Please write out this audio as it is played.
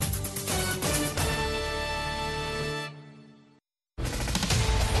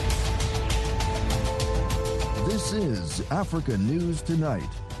This is Africa News Tonight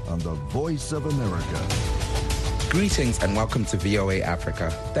on the Voice of America. Greetings and welcome to VOA Africa.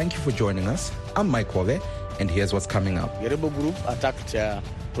 Thank you for joining us. I'm Mike Wove, and here's what's coming up. The rebel group attacked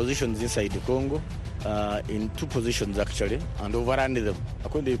positions inside the Congo, in two positions actually, and overran them.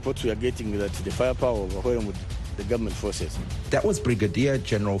 According to the reports we are getting, that the firepower overwhelmed with the government forces. That was Brigadier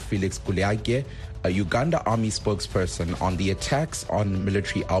General Felix Kuliage, a Uganda Army spokesperson, on the attacks on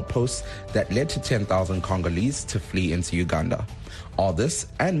military outposts that led to 10,000 Congolese to flee into Uganda. All this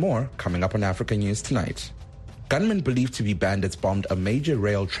and more coming up on Africa News Tonight. Gunmen believed to be bandits bombed a major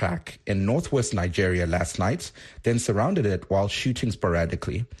rail track in northwest Nigeria last night, then surrounded it while shooting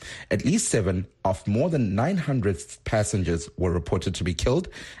sporadically. At least 7 of more than 900 passengers were reported to be killed,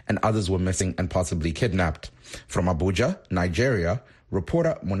 and others were missing and possibly kidnapped. From Abuja, Nigeria,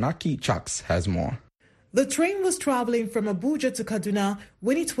 reporter Monaki Chucks has more. The train was traveling from Abuja to Kaduna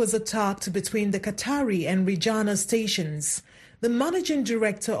when it was attacked between the Katari and Rijana stations. The managing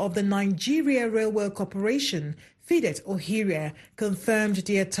director of the Nigeria Railway Corporation, Fidet Ohire, confirmed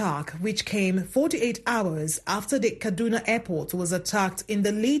the attack, which came 48 hours after the Kaduna airport was attacked in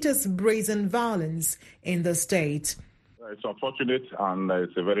the latest brazen violence in the state. It's unfortunate and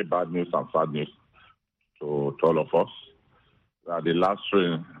it's a very bad news and sad news to all of us. The last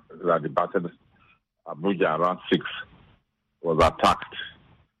train that departed Abuja around 6 was attacked,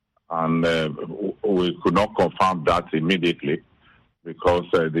 and we could not confirm that immediately because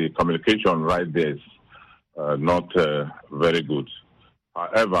the communication right there is not very good.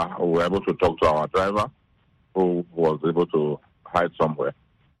 However, we were able to talk to our driver, who was able to hide somewhere,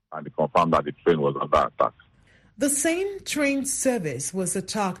 and he confirmed that the train was under attack. The same train service was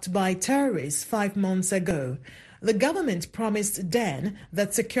attacked by terrorists 5 months ago. The government promised then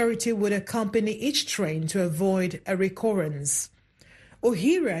that security would accompany each train to avoid a recurrence.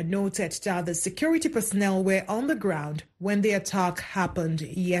 Ohira noted that the security personnel were on the ground when the attack happened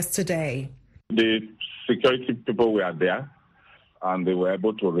yesterday. The security people were there, and they were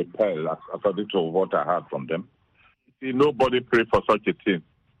able to repel, according to what I heard from them. See, nobody prayed for such a thing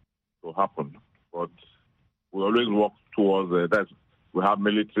to happen, but we always work towards that. We have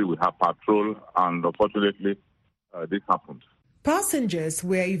military, we have patrol, and unfortunately, this happened. Passengers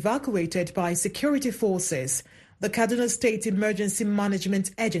were evacuated by security forces, the Kaduna State Emergency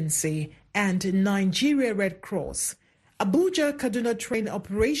Management Agency, and Nigeria Red Cross. Abuja-Kaduna train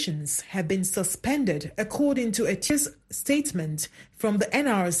operations have been suspended, according to a statement from the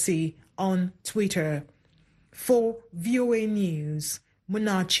NRC on Twitter. For VOA News,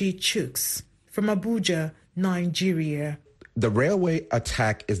 Munachi Chuks from Abuja, Nigeria. The railway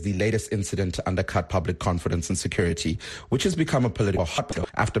attack is the latest incident to undercut public confidence in security, which has become a political hotbed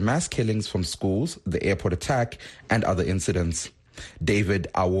after mass killings from schools, the airport attack, and other incidents. David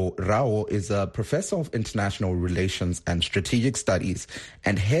Awo-Rao is a professor of international relations and strategic studies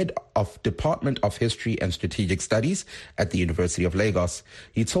and head of Department of History and Strategic Studies at the University of Lagos.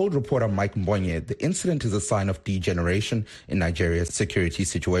 He told reporter Mike Mbonye the incident is a sign of degeneration in Nigeria's security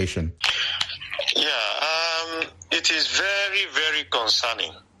situation. It is very, very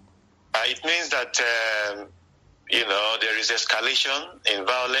concerning. It means that, there is escalation in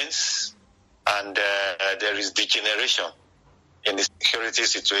violence and there is degeneration in the security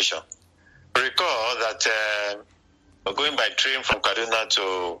situation. Recall that going by train from Kaduna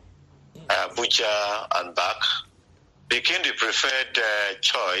to Abuja and back became the preferred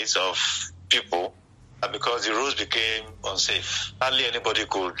choice of people because the roads became unsafe. Hardly anybody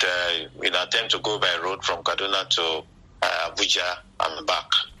could attempt to go by road from Kaduna to Abuja and back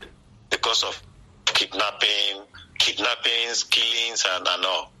because of kidnappings, killings, and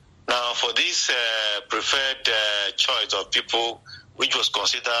all. Now, for this preferred choice of people, which was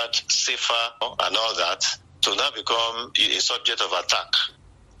considered safer and all that, to now become a subject of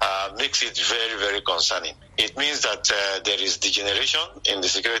attack, makes it very, very concerning. It means that there is degeneration in the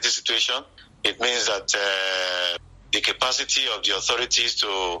security situation. It means that the capacity of the authorities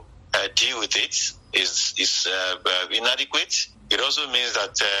to deal with it is inadequate. It also means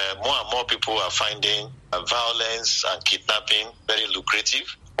that more and more people are finding violence and kidnapping very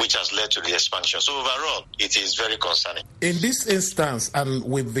lucrative, which has led to the expansion. So overall, it is very concerning. In this instance, and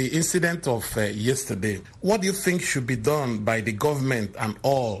with the incident of yesterday, what do you think should be done by the government and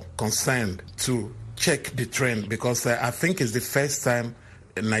all concerned to check the trend? Because I think it's the first time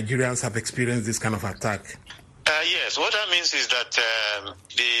Nigerians have experienced this kind of attack. Yes, what that means is that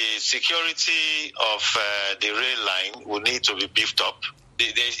the security of the rail line will need to be beefed up.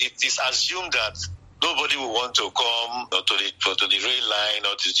 It is assumed that nobody will want to come to the rail line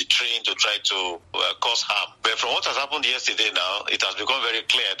or to the train to try to cause harm. But from what has happened yesterday now, it has become very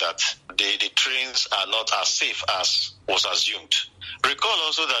clear that the trains are not as safe as was assumed. Recall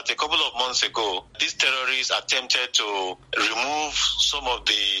also that a couple of months ago, these terrorists attempted to remove some of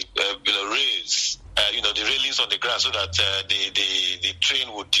the rails, the railings on the ground, so that the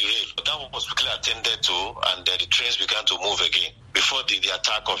train would derail. But that was quickly attended to, and the trains began to move again before the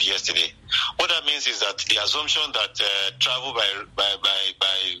attack of yesterday. What that means is that the assumption that travel by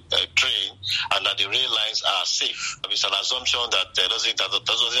train and that the rail lines are safe is an assumption that doesn't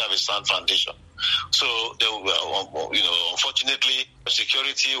have a sound foundation. So, unfortunately,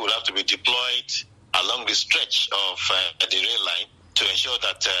 security will have to be deployed along the stretch of the rail line to ensure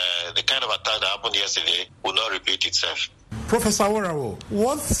that the kind of attack that happened yesterday will not repeat itself. Professor Awarawo,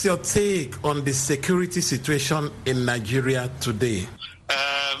 what's your take on the security situation in Nigeria today?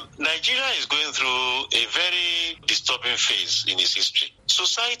 Nigeria is going through a very disturbing phase in its history.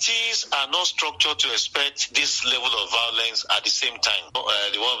 Societies are not structured to expect this level of violence at the same time.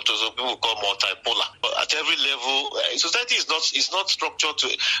 The one people call multipolar. But at every level, society is not structured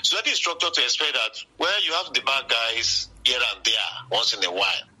to. Society is structured to expect that you have the bad guys here and there once in a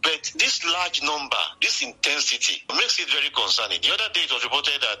while. But this large number, this intensity makes it very concerning. The other day it was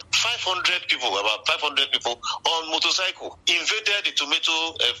reported that about 500 people on motorcycle invaded the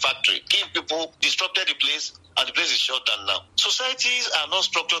tomato factory, killed people, disrupted the place, and the place is shut down now. Societies are not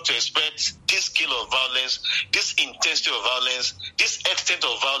structured to expect this scale of violence, this intensity of violence, this extent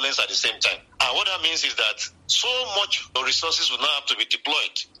of violence at the same time. And what that means is that so much resources will now have to be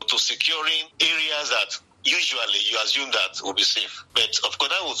deployed to securing areas that usually you assume that will be safe. But of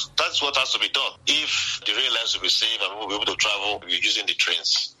course, that's what has to be done. If the rail lines will be safe and we'll be able to travel using the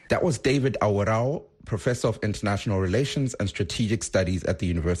trains. That was David Awarawo, Professor of International Relations and Strategic Studies at the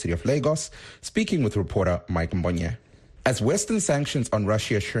University of Lagos, speaking with reporter Mike Mbonye. As Western sanctions on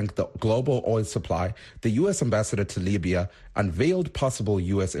Russia shrink the global oil supply, the U.S. ambassador to Libya unveiled possible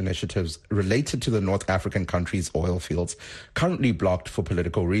U.S. initiatives related to the North African country's oil fields, currently blocked for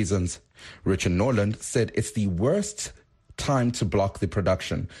political reasons. Richard Norland said it's the worst time to block the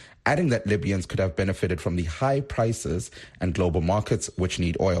production, adding that Libyans could have benefited from the high prices and global markets which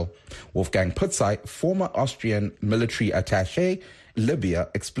need oil. Wolfgang Putzai, former Austrian military attaché, Libya,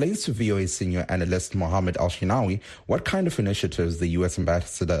 explains to VOA senior analyst Mohammed Al-Shinawi what kind of initiatives the U.S.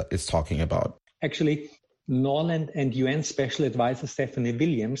 ambassador is talking about. Actually, Norland and UN Special Advisor Stephanie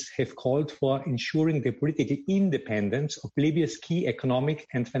Williams have called for ensuring the political independence of Libya's key economic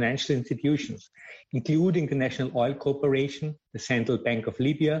and financial institutions, including the National Oil Corporation, the Central Bank of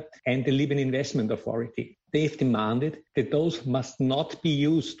Libya, and the Libyan Investment Authority. They've demanded that those must not be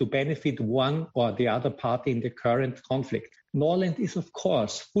used to benefit one or the other party in the current conflict. Norland is, of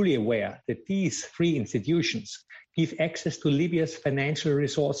course, fully aware that these three institutions give access to Libya's financial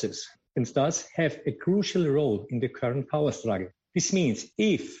resources and thus have a crucial role in the current power struggle. This means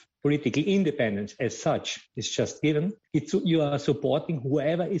if political independence as such is just given, you are supporting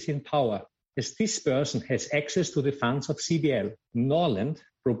whoever is in power, as this person has access to the funds of CBL. Norland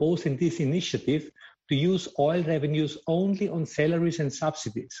proposed in this initiative to use oil revenues only on salaries and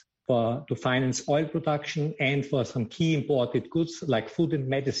subsidies to finance oil production and for some key imported goods like food and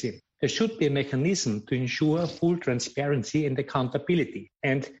medicine. There should be a mechanism to ensure full transparency and accountability.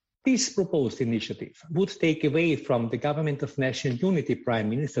 And this proposed initiative would take away from the Government of National Unity Prime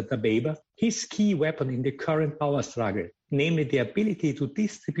Minister Dabeba his key weapon in the current power struggle, namely the ability to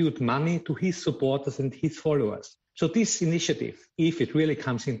distribute money to his supporters and his followers. So this initiative, if it really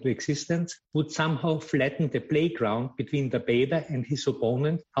comes into existence, would somehow flatten the playground between Dabeba and his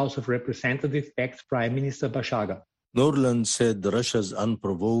opponent, House of Representatives-backed Prime Minister Bashaga. Norland said Russia's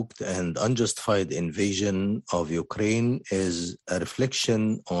unprovoked and unjustified invasion of Ukraine is a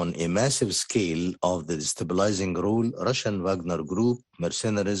reflection on a massive scale of the destabilizing role Russian Wagner Group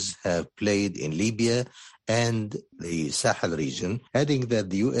mercenaries have played in Libya and the Sahel region, adding that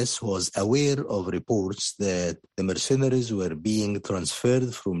the U.S. was aware of reports that the mercenaries were being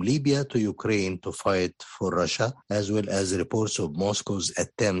transferred from Libya to Ukraine to fight for Russia, as well as reports of Moscow's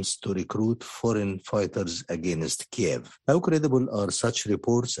attempts to recruit foreign fighters against Kiev. How credible are such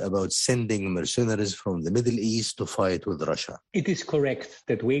reports about sending mercenaries from the Middle East to fight with Russia? It is correct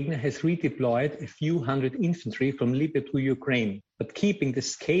that Wagner has redeployed a few hundred infantry from Libya to Ukraine. But keeping the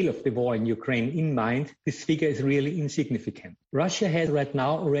scale of the war in Ukraine in mind, this figure is really insignificant. Russia has right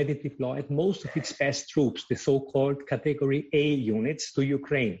now already deployed most of its best troops, the so-called Category A units, to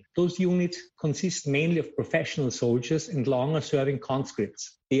Ukraine. Those units consist mainly of professional soldiers and longer-serving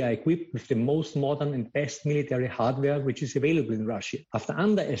conscripts. They are equipped with the most modern and best military hardware which is available in Russia. After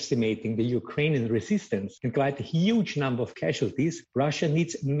underestimating the Ukrainian resistance and quite a huge number of casualties, Russia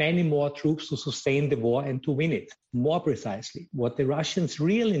needs many more troops to sustain the war and to win it. More precisely, what the Russians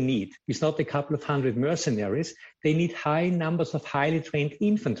really need is not a couple of hundred mercenaries. They need high numbers of highly trained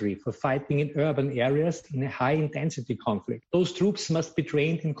infantry for fighting in urban areas in a high-intensity conflict. Those troops must be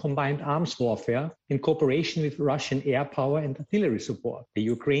trained in combined arms warfare in cooperation with Russian air power and artillery support. The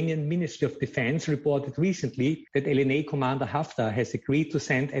Ukrainian Ministry of Defense reported recently that LNA Commander Haftar has agreed to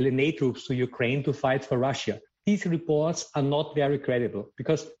send LNA troops to Ukraine to fight for Russia. These reports are not very credible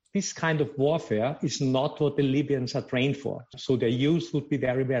because this kind of warfare is not what the Libyans are trained for, so their use would be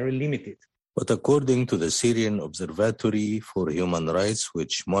very, very limited. But according to the Syrian Observatory for Human Rights,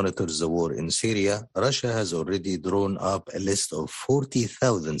 which monitors the war in Syria, Russia has already drawn up a list of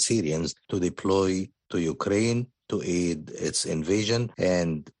 40,000 Syrians to deploy to Ukraine to aid its invasion,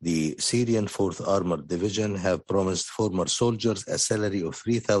 and the Syrian 4th Armored Division have promised former soldiers a salary of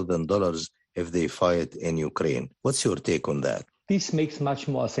 $3,000 if they fight in Ukraine. What's your take on that? This makes much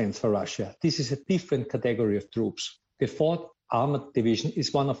more sense for Russia. This is a different category of troops. The 4th Armored Division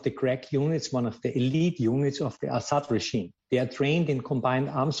is one of the crack units, one of the elite units of the Assad regime. They are trained in combined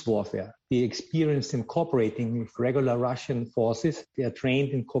arms warfare. They are experienced in cooperating with regular Russian forces. They are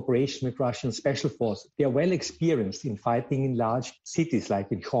trained in cooperation with Russian special forces. They are well experienced in fighting in large cities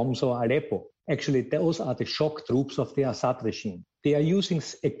like in Homs or Aleppo. Actually, those are the shock troops of the Assad regime. They are using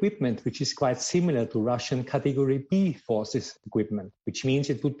equipment which is quite similar to Russian Category B forces equipment, which means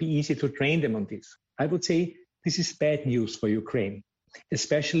it would be easy to train them on this. I would say this is bad news for Ukraine,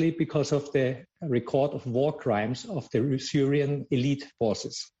 especially because of the record of war crimes of the Syrian elite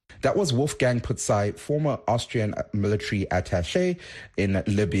forces. That was Wolfgang Putzai, former Austrian military attaché in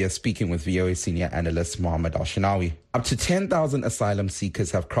Libya, speaking with VOA senior analyst Mohammed Al-Shinawi. Up to 10,000 asylum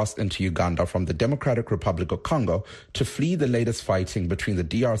seekers have crossed into Uganda from the Democratic Republic of Congo to flee the latest fighting between the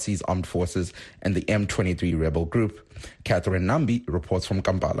DRC's armed forces and the M23 rebel group. Catherine Nambi reports from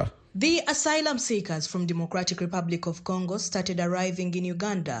Kampala. The asylum seekers from Democratic Republic of Congo started arriving in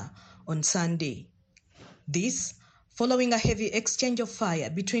Uganda on Sunday. This following a heavy exchange of fire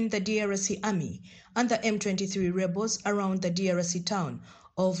between the DRC army and the M23 rebels around the DRC town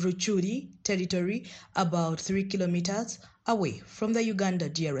of Ruchuri territory, about 3 kilometers away from the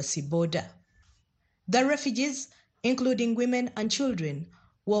Uganda-DRC border. The refugees, including women and children,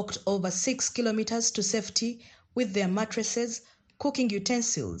 walked over 6 kilometers to safety with their mattresses, cooking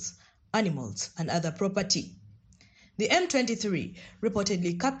utensils, animals, and other property. The M23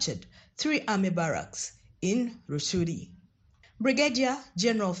 reportedly captured 3 army barracks in Ruchuri. Brigadier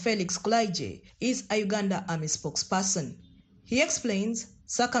General Felix Kulaije is a Uganda Army spokesperson. He explains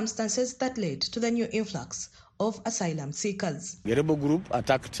circumstances that led to the new influx of asylum seekers. The rebel group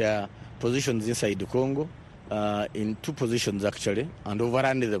attacked positions inside the Congo, in 2 positions actually, and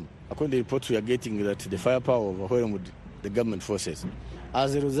overran them. According to the reports we are getting, that the firepower overwhelmed the government forces.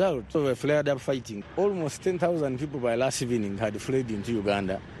 As a result of a flared-up fighting, almost 10,000 people by last evening had fled into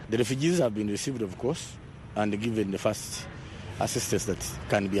Uganda. The refugees have been received, of course, and given the first assistance that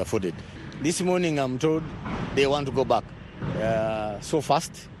can be afforded. This morning, I'm told they want to go back. So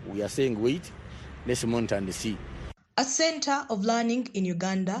fast, we are saying wait, let's monitor and see. A center of learning in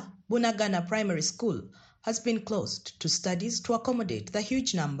Uganda, Bunagana Primary School, has been closed to studies to accommodate the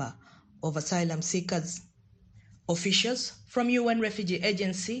huge number of asylum seekers. Officials from UN Refugee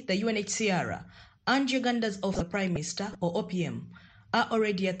Agency, the UNHCR, and Uganda's Office of the Prime Minister, or OPM, are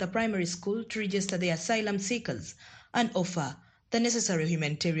already at the primary school to register the asylum seekers and offer the necessary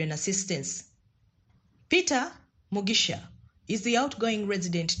humanitarian assistance. Peter Mugisha is the outgoing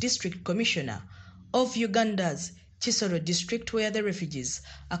resident district commissioner of Uganda's Kisoro district, where the refugees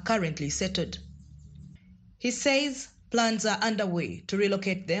are currently settled. He says plans are underway to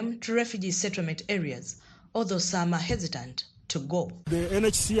relocate them to refugee settlement areas, although some are hesitant to go. The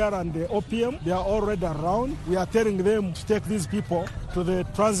NHCR and the OPM, they are already around. We are telling them to take these people to the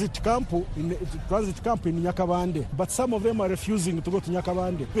transit camp in Nyakabande. But some of them are refusing to go to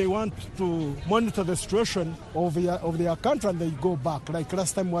Nyakabande. They want to monitor the situation of their country and they go back, like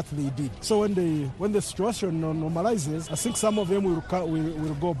last time what they did. So when the situation normalizes, I think some of them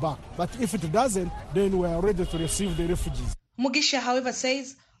will go back. But if it doesn't, then we are ready to receive the refugees. Mugisha, however,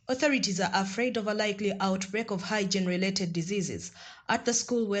 says authorities are afraid of a likely outbreak of hygiene-related diseases at the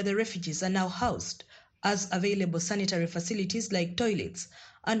school where the refugees are now housed, as available sanitary facilities like toilets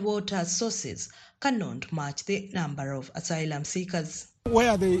and water sources cannot match the number of asylum seekers.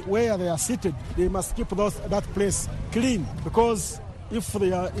 Where they are seated, they must keep that place clean, because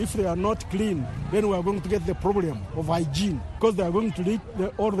if they are not clean, then we are going to get the problem of hygiene, because they are going to leak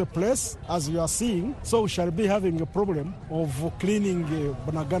all the place, as you are seeing. So we shall be having a problem of cleaning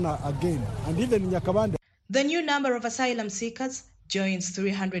Bunagana again, and even in Nyakabanda. The new number of asylum seekers joins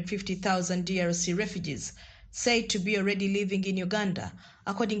 350,000 DRC refugees said to be already living in Uganda,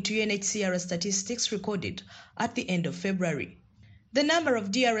 according to UNHCR statistics recorded at the end of February. The number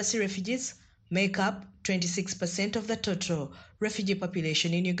of DRC refugees make up 26% of the total refugee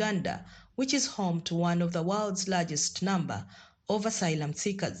population in Uganda, which is home to one of the world's largest number of asylum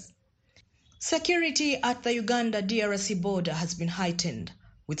seekers. Security at the Uganda-DRC border has been heightened,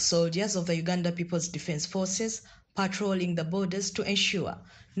 with soldiers of the Uganda People's Defense Forces patrolling the borders to ensure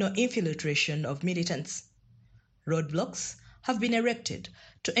no infiltration of militants. Roadblocks have been erected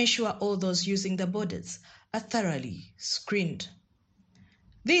to ensure all those using the borders are thoroughly screened.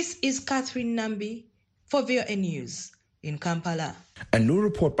 This is Catherine Nambi for VOA News in Kampala. A new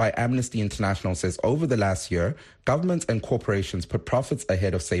report by Amnesty International says over the last year, governments and corporations put profits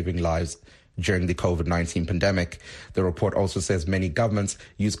ahead of saving lives during the COVID-19 pandemic. The report also says many governments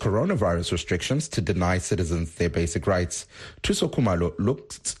use coronavirus restrictions to deny citizens their basic rights. Tuso Kumalo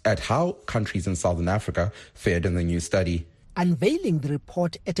looked at how countries in Southern Africa fared in the new study. Unveiling the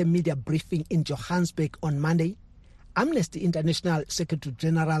report at a media briefing in Johannesburg on Monday, Amnesty International Secretary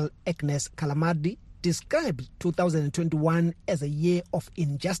General Agnes Calamardi described 2021 as a year of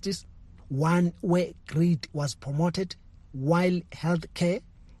injustice, one where greed was promoted, while healthcare,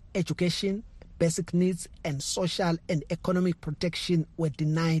 education, basic needs, and social and economic protection were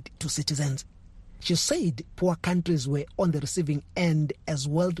denied to citizens. She said poor countries were on the receiving end as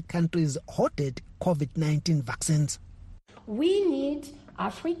wealthy countries hoarded COVID-19 vaccines. We need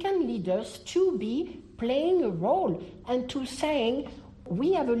African leaders to be playing a role and to saying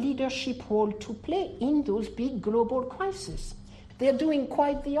we have a leadership role to play in those big global crises. They're doing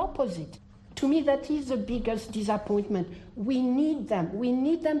quite the opposite. To me, that is the biggest disappointment. We need them. We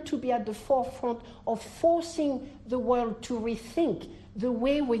need them to be at the forefront of forcing the world to rethink the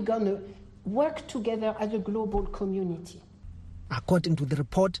way we're going to work together as a global community. According to the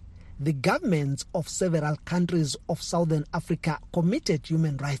report, the governments of several countries of Southern Africa committed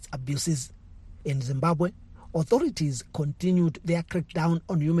human rights abuses. In Zimbabwe, authorities continued their crackdown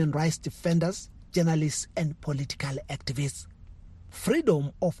on human rights defenders, journalists, and political activists.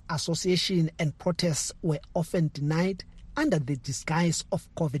 Freedom of association and protests were often denied under the disguise of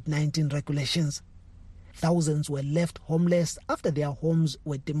COVID-19 regulations. Thousands were left homeless after their homes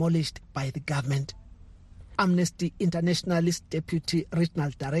were demolished by the government. Amnesty International's Deputy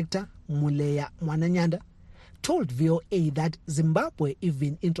Regional Director, Muleya Mwananyanda, told VOA that Zimbabwe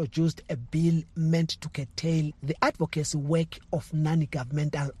even introduced a bill meant to curtail the advocacy work of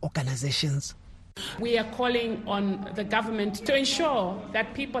non-governmental organizations. We are calling on the government to ensure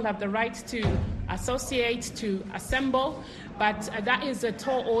that people have the right to associate, to assemble, but that is a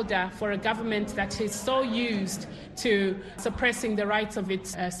tall order for a government that is so used to suppressing the rights of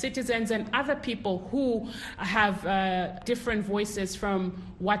its citizens and other people who have different voices from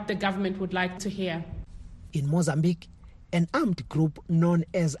what the government would like to hear. In Mozambique, an armed group known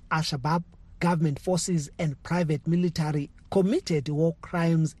as Al-Shabaab, government forces and private military committed war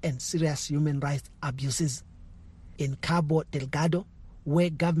crimes and serious human rights abuses. In Cabo Delgado, where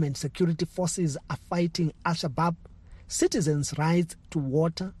government security forces are fighting Al-Shabaab, citizens' rights to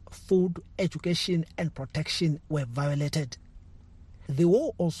water, food, education, and protection were violated. The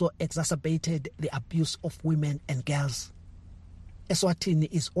war also exacerbated the abuse of women and girls.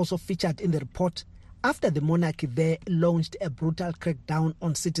 Eswatini is also featured in the report after the monarchy there launched a brutal crackdown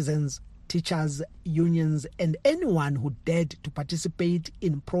on citizens, teachers, unions, and anyone who dared to participate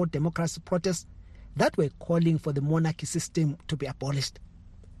in pro-democracy protests that were calling for the monarchy system to be abolished.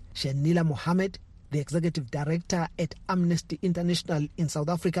 Shenila Mohammed, the executive director at Amnesty International in South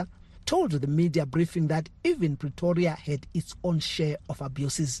Africa, told the media briefing that even Pretoria had its own share of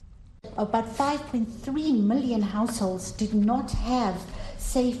abuses. About 5.3 million households did not have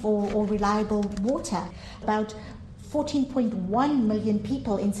safe or reliable water. About 14.1 million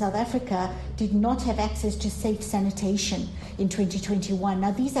people in South Africa did not have access to safe sanitation in 2021.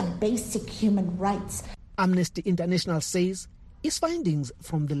 Now, these are basic human rights. Amnesty International says its findings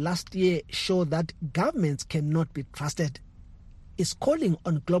from the last year show that governments cannot be trusted. It's calling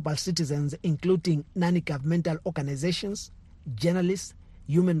on global citizens, including non-governmental organizations, journalists,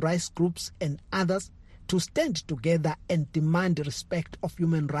 human rights groups, and others, to stand together and demand respect of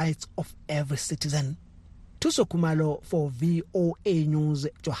human rights of every citizen. Tuso Kumalo for VOA News,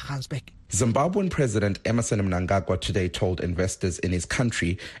 Johannesburg. Zimbabwean President Emmerson Mnangagwa today told investors in his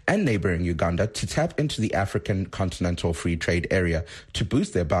country and neighboring Uganda to tap into the African Continental Free Trade Area to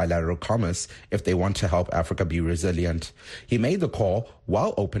boost their bilateral commerce if they want to help Africa be resilient. He made the call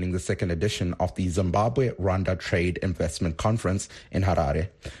while opening the second edition of the Zimbabwe-Rwanda Trade Investment Conference in Harare.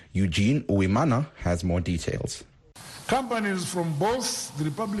 Eugene Uwimana has more details. Companies from both the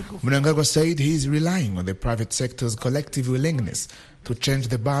Republic of Mnangagwa said he is relying on the private sector's collective willingness to change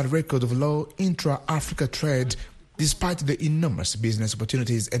the bad record of low intra-Africa trade despite the enormous business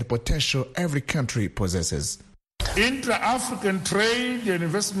opportunities and potential every country possesses. Intra-African trade and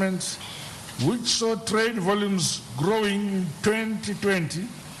investment, which saw trade volumes growing in 2020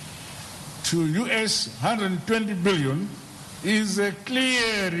 to US 120 billion, is a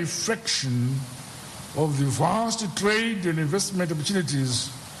clear reflection of the vast trade and investment opportunities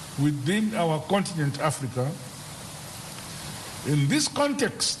within our continent, Africa. In this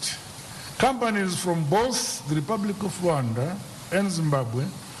context, companies from both the Republic of Rwanda and Zimbabwe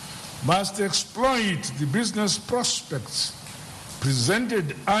must exploit the business prospects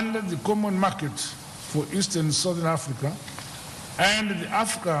presented under the Common Market for East and Southern Africa and the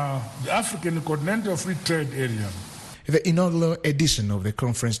African Continental Free Trade Area. The inaugural edition of the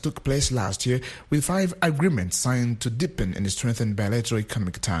conference took place last year with 5 agreements signed to deepen and strengthen bilateral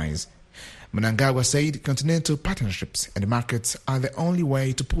economic ties. Mnangagwa said continental partnerships and markets are the only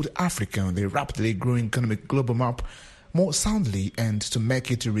way to put Africa on the rapidly growing economic global map more soundly and to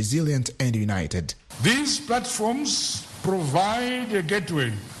make it resilient and united. These platforms provide a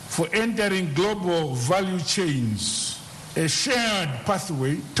gateway for entering global value chains, a shared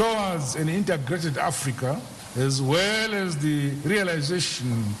pathway towards an integrated Africa, as well as the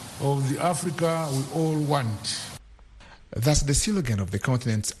realization of the Africa we all want. That's the slogan of the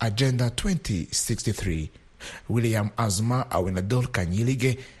continent's Agenda 2063. William Azuma Awinadol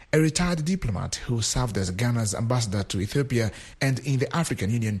Kanyilige, a retired diplomat who served as Ghana's ambassador to Ethiopia and in the African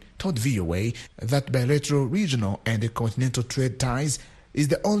Union, told VOA that bilateral, regional and continental trade ties is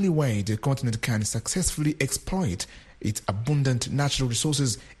the only way the continent can successfully exploit its abundant natural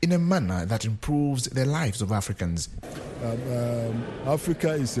resources in a manner that improves the lives of Africans.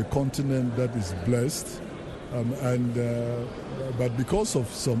 Africa is a continent that is blessed, but because of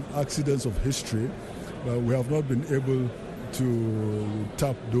some accidents of history, we have not been able to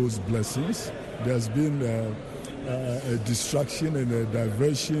tap those blessings. There's been a distraction and a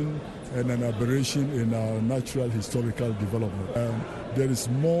diversion and an aberration in our natural historical development. There is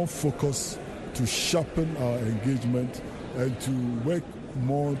more focus to sharpen our engagement and to work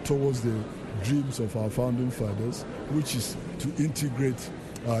more towards the dreams of our founding fathers, which is to integrate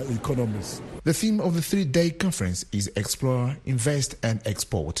our economies. The theme of the 3-day conference is Explore, Invest and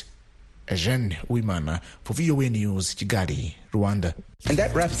Export. Eugene Uwimana for VOA News, Kigali, Rwanda. And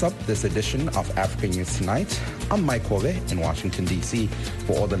that wraps up this edition of Africa News Tonight. I'm Mike Hove in Washington, D.C.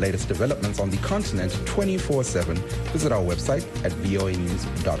 For all the latest developments on the continent 24/7, visit our website at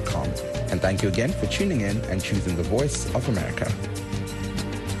voanews.com. And thank you again for tuning in and choosing the Voice of America.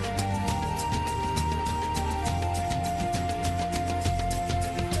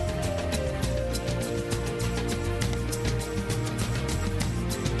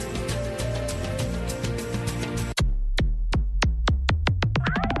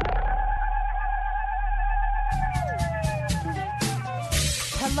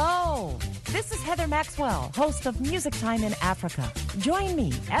 Host of Music Time in Africa. Join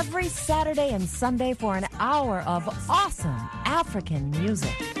me every Saturday and Sunday for an hour of awesome African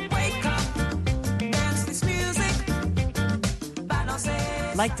music. Wake up, dance this music.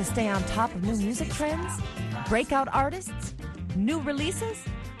 Like to stay on top of new music trends? Breakout artists? New releases?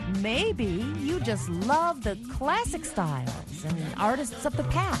 Maybe you just love the classic styles and artists of the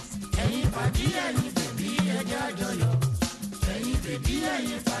past.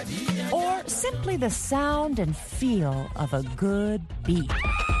 Or simply the sound and feel of a good beat.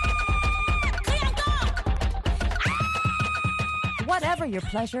 Whatever your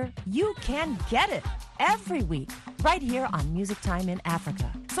pleasure, you can get it every week right here on Music Time in Africa.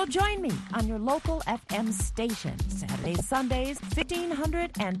 So join me on your local FM station, Saturdays, Sundays,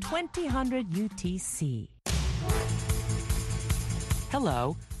 1500 and 2000 UTC.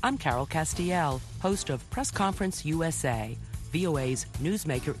 Hello, I'm Carol Castiel, host of Press Conference USA, VOA's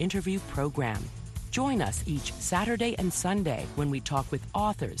newsmaker interview program. Join us each Saturday and Sunday when we talk with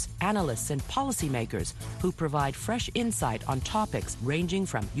authors, analysts, and policymakers who provide fresh insight on topics ranging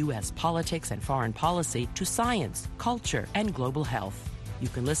from U.S. politics and foreign policy to science, culture, and global health. You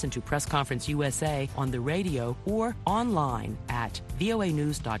can listen to Press Conference USA on the radio or online at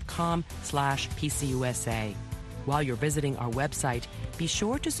voanews.com/PCUSA. While you're visiting our website, be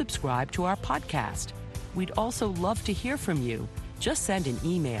sure to subscribe to our podcast. We'd also love to hear from you. Just send an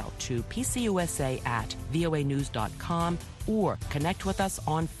email to pcusa@voanews.com or connect with us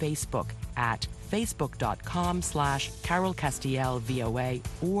on Facebook at facebook.com/CarolCastielVOA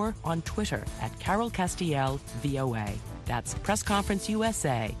or on Twitter @CarolCastielVOA. That's Press Conference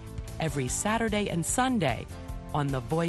USA every Saturday and Sunday on the Voice